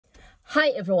Hi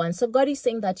everyone. So God is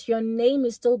saying that your name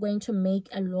is still going to make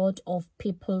a lot of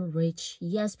people rich.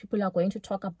 Yes, people are going to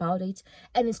talk about it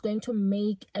and it's going to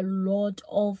make a lot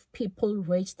of people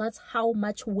rich. That's how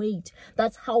much weight,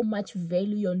 that's how much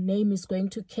value your name is going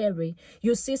to carry.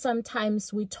 You see,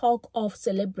 sometimes we talk of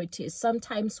celebrities.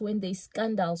 Sometimes when there's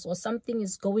scandals or something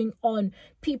is going on,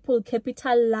 people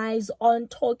capitalize on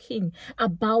talking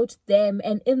about them,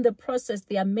 and in the process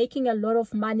they are making a lot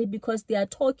of money because they are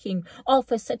talking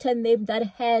of a certain name that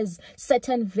has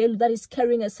certain value, that is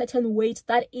carrying a certain weight,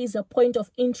 that is a point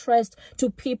of interest to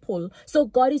people. So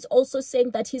God is also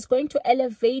saying that he's going to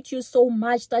elevate you so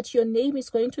much that your name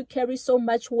is going to carry so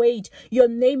much weight. Your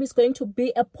name is going to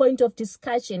be a point of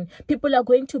discussion. People are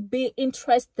going to be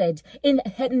interested in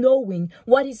knowing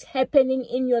what is happening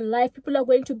in your life. People are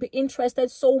going to be interested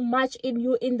so much in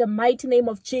you in the mighty name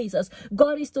of Jesus.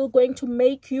 God is still going to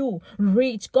make you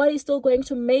rich. God is still going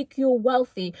to make you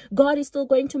wealthy. God is still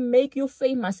going to make you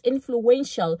famous,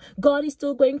 influential. God is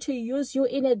still going to use you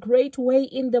in a great way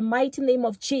in the mighty name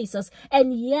of Jesus.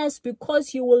 And yes,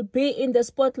 because you will be in the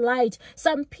spotlight,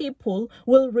 some people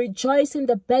will rejoice in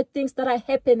the bad things that are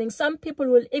happening. Some people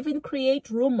will even create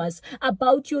rumors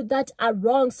about you that are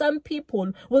wrong. Some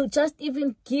people will just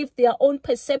even give their own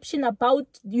perception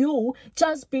about you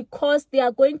just because they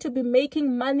are going to be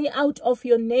making money out of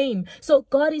your name. So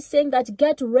God is saying that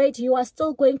get ready. You are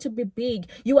still going to be big.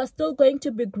 You are still going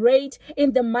to be great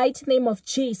in the mighty name of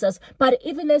Jesus. But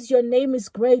even as your name is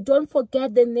great, don't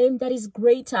forget the name that is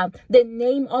greater, the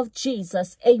name of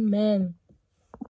Jesus. Amen.